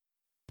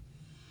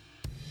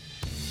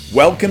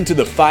Welcome to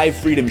the Five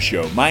Freedom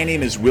Show. My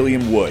name is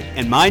William Wood.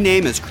 And my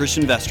name is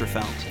Christian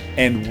Westerfeld.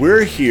 And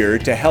we're here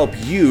to help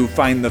you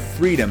find the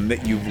freedom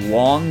that you've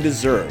long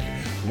deserved.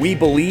 We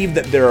believe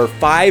that there are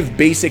 5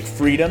 basic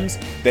freedoms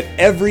that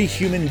every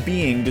human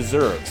being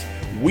deserves.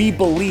 We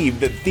believe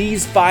that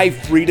these 5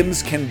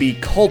 freedoms can be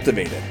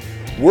cultivated.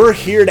 We're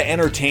here to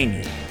entertain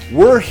you.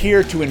 We're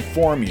here to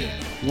inform you.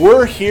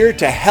 We're here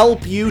to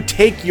help you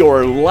take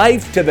your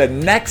life to the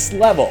next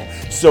level.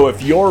 So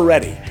if you're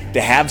ready to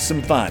have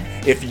some fun,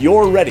 if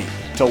you're ready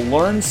to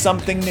learn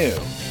something new,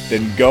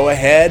 then go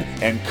ahead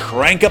and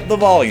crank up the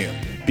volume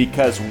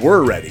because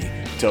we're ready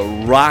to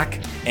rock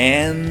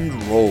and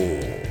roll.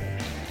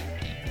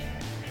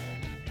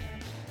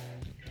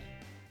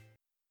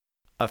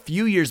 A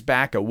few years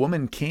back, a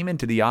woman came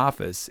into the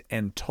office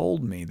and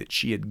told me that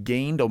she had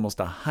gained almost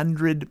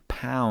 100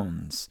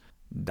 pounds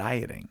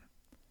dieting.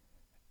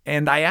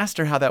 And I asked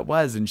her how that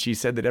was, and she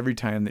said that every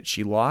time that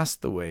she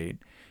lost the weight,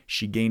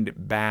 she gained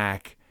it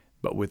back,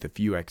 but with a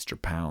few extra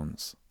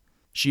pounds.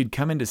 She had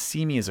come in to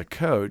see me as a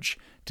coach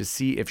to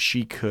see if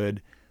she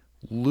could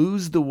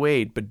lose the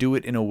weight, but do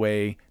it in a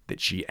way that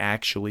she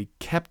actually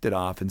kept it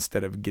off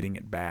instead of getting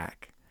it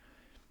back.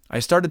 I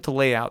started to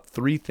lay out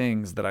 3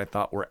 things that I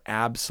thought were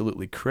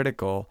absolutely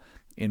critical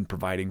in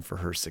providing for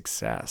her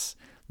success.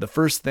 The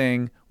first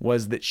thing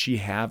was that she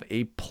have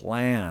a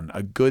plan,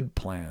 a good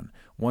plan,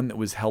 one that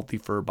was healthy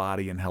for her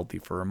body and healthy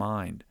for her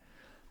mind.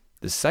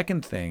 The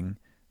second thing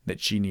that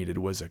she needed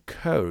was a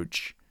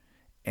coach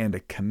and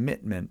a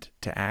commitment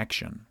to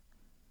action.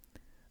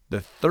 The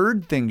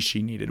third thing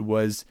she needed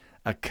was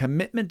a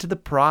commitment to the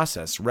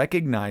process,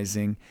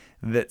 recognizing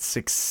that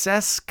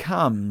success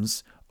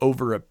comes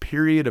over a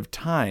period of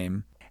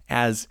time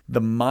as the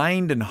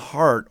mind and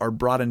heart are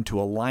brought into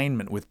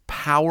alignment with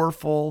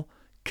powerful,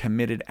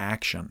 committed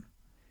action.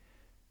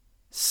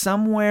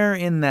 Somewhere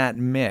in that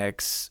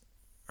mix,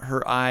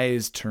 her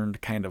eyes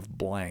turned kind of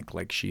blank,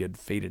 like she had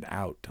faded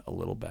out a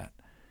little bit.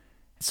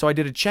 So I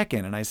did a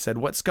check-in and I said,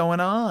 "What's going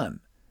on?"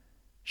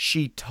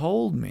 She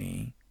told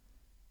me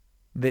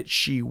that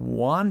she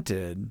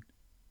wanted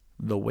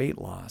the weight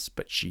loss,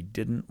 but she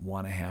didn't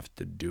want to have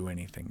to do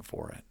anything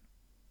for it.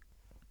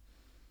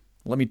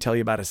 Let me tell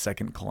you about a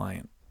second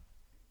client.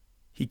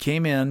 He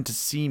came in to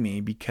see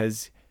me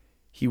because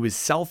he was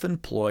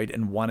self-employed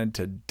and wanted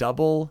to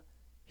double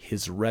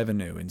his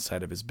revenue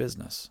inside of his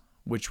business,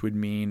 which would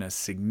mean a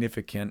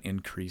significant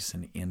increase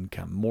in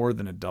income, more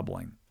than a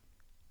doubling.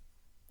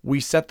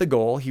 We set the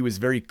goal. He was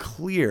very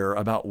clear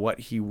about what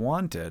he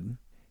wanted,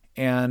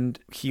 and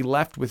he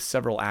left with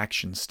several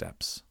action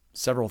steps,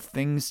 several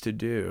things to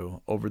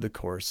do over the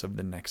course of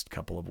the next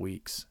couple of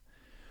weeks.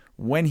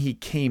 When he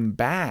came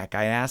back,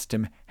 I asked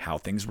him how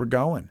things were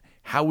going.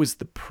 How was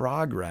the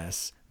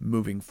progress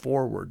moving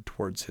forward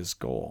towards his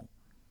goal?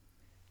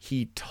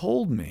 He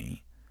told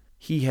me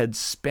he had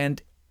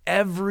spent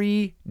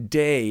every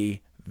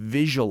day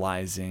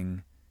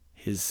visualizing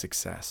his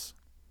success.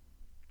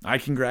 I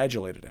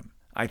congratulated him.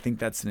 I think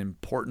that's an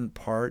important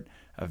part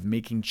of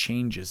making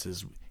changes,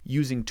 is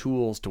using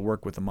tools to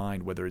work with the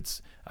mind, whether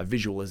it's a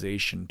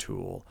visualization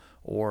tool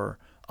or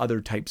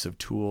other types of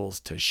tools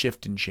to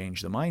shift and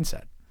change the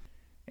mindset.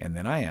 And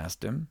then I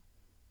asked him,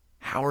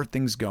 how are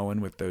things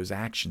going with those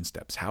action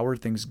steps? How are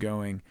things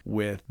going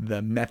with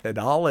the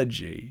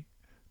methodology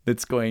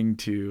that's going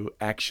to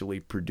actually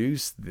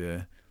produce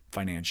the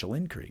financial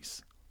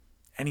increase?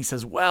 And he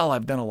says, well,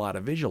 I've done a lot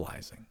of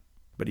visualizing,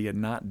 but he had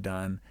not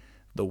done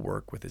the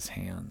work with his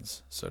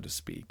hands, so to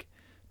speak,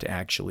 to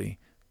actually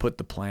put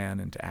the plan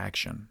into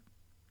action.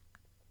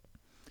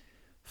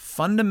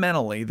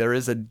 Fundamentally, there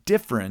is a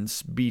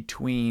difference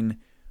between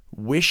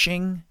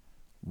wishing,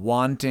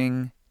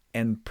 wanting,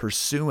 and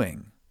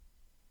pursuing.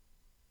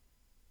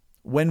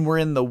 When we're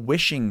in the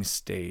wishing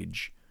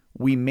stage,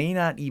 we may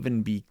not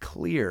even be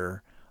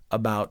clear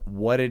about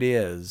what it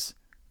is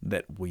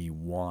that we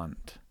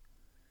want.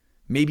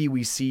 Maybe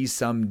we see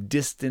some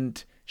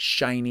distant,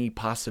 shiny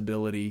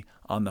possibility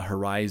on the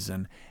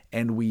horizon,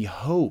 and we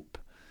hope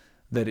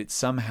that it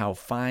somehow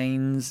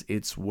finds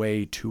its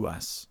way to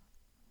us.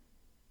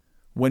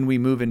 When we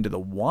move into the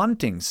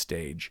wanting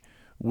stage,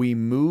 we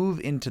move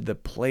into the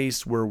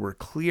place where we're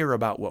clear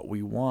about what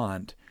we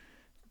want,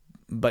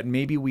 but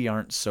maybe we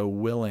aren't so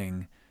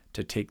willing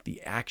to take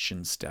the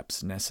action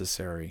steps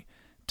necessary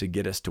to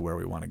get us to where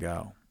we want to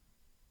go.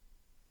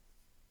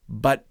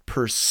 But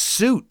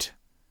pursuit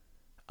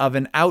of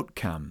an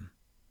outcome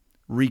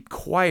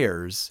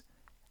requires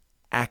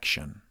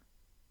action.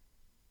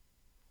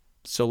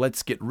 So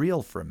let's get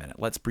real for a minute.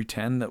 Let's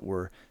pretend that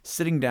we're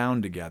sitting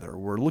down together.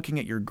 We're looking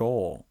at your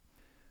goal.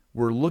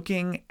 We're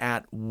looking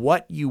at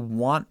what you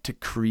want to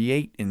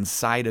create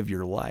inside of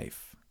your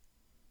life.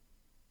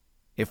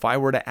 If I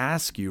were to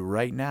ask you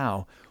right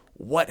now,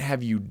 what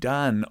have you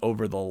done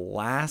over the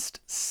last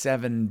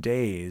 7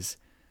 days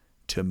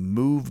to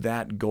move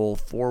that goal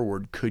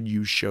forward? Could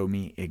you show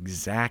me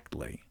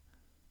exactly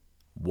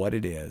what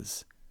it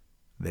is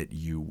that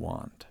you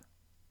want?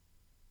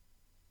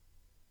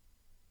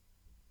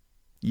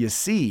 You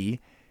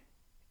see,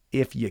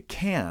 if you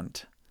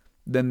can't,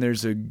 then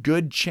there's a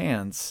good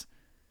chance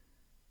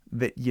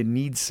that you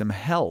need some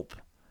help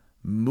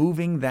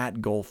moving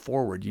that goal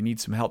forward. You need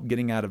some help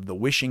getting out of the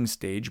wishing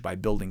stage by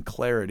building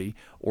clarity,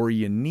 or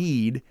you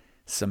need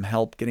some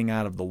help getting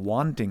out of the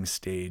wanting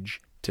stage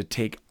to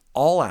take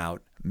all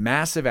out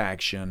massive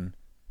action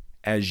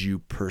as you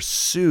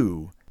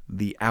pursue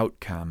the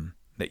outcome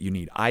that you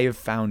need. I have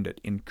found it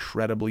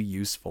incredibly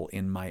useful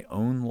in my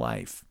own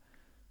life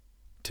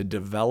to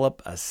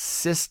develop a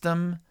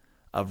system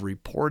of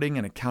reporting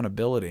and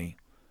accountability,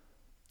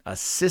 a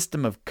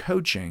system of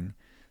coaching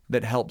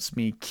that helps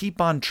me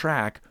keep on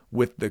track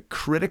with the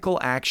critical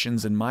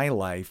actions in my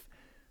life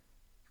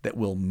that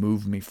will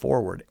move me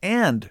forward.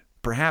 And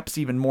perhaps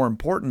even more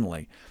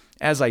importantly,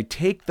 as I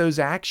take those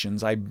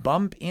actions, I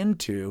bump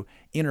into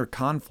inner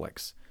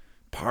conflicts.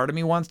 Part of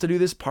me wants to do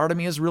this. Part of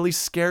me is really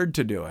scared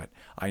to do it.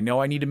 I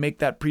know I need to make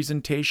that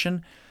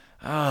presentation.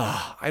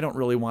 I don't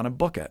really want to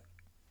book it.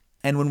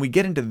 And when we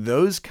get into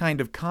those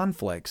kind of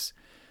conflicts,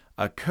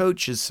 a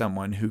coach is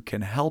someone who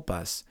can help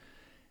us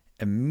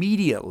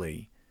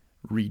immediately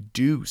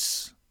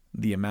reduce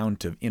the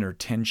amount of inner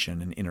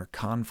tension and inner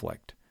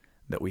conflict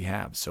that we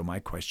have. So my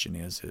question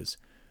is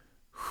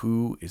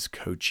who is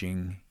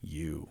coaching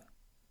you?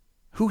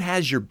 Who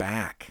has your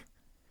back?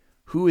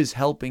 Who is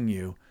helping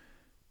you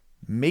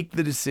make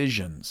the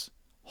decisions,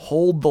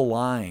 hold the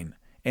line,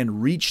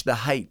 and reach the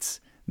heights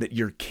that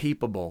you're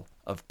capable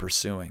of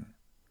pursuing?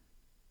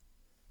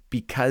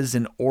 Because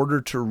in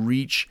order to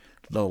reach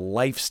the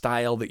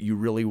lifestyle that you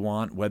really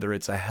want, whether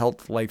it's a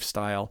health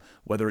lifestyle,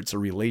 whether it's a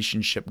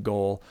relationship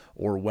goal,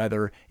 or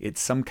whether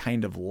it's some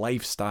kind of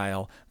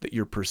lifestyle that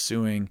you're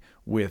pursuing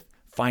with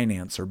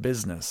finance or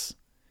business,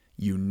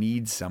 you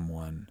need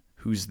someone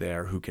who's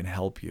there who can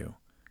help you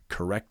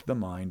correct the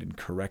mind and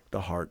correct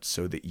the heart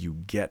so that you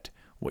get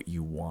what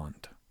you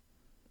want.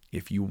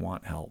 If you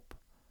want help,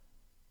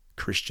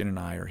 Christian and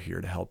I are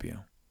here to help you.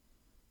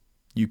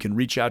 You can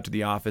reach out to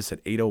the office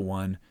at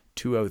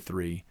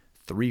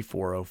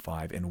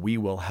 801-203-3405, and we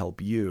will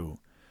help you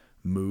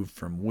move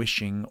from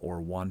wishing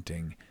or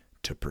wanting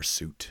to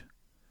pursuit.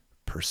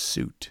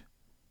 Pursuit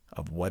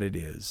of what it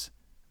is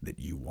that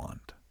you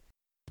want.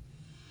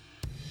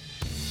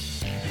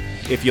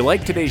 If you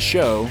like today's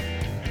show,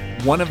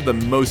 one of the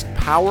most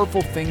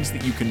powerful things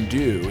that you can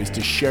do is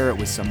to share it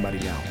with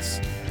somebody else.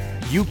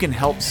 You can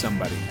help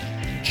somebody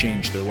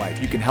change their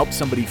life. You can help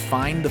somebody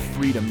find the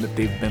freedom that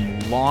they've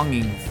been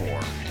longing for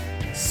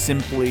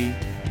simply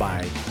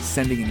by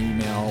sending an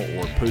email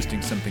or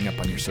posting something up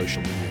on your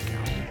social media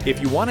account. If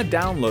you want to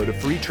download a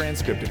free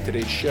transcript of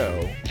today's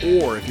show,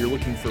 or if you're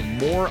looking for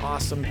more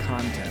awesome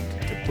content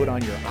to put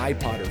on your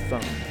iPod or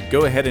phone,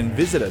 go ahead and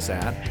visit us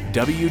at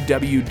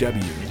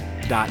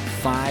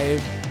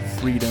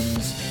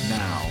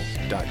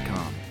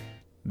www.5freedomsnow.com.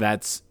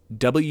 That's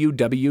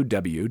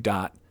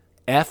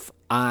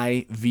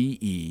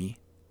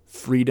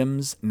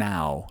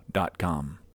www.FIVEFreedomsnow.com.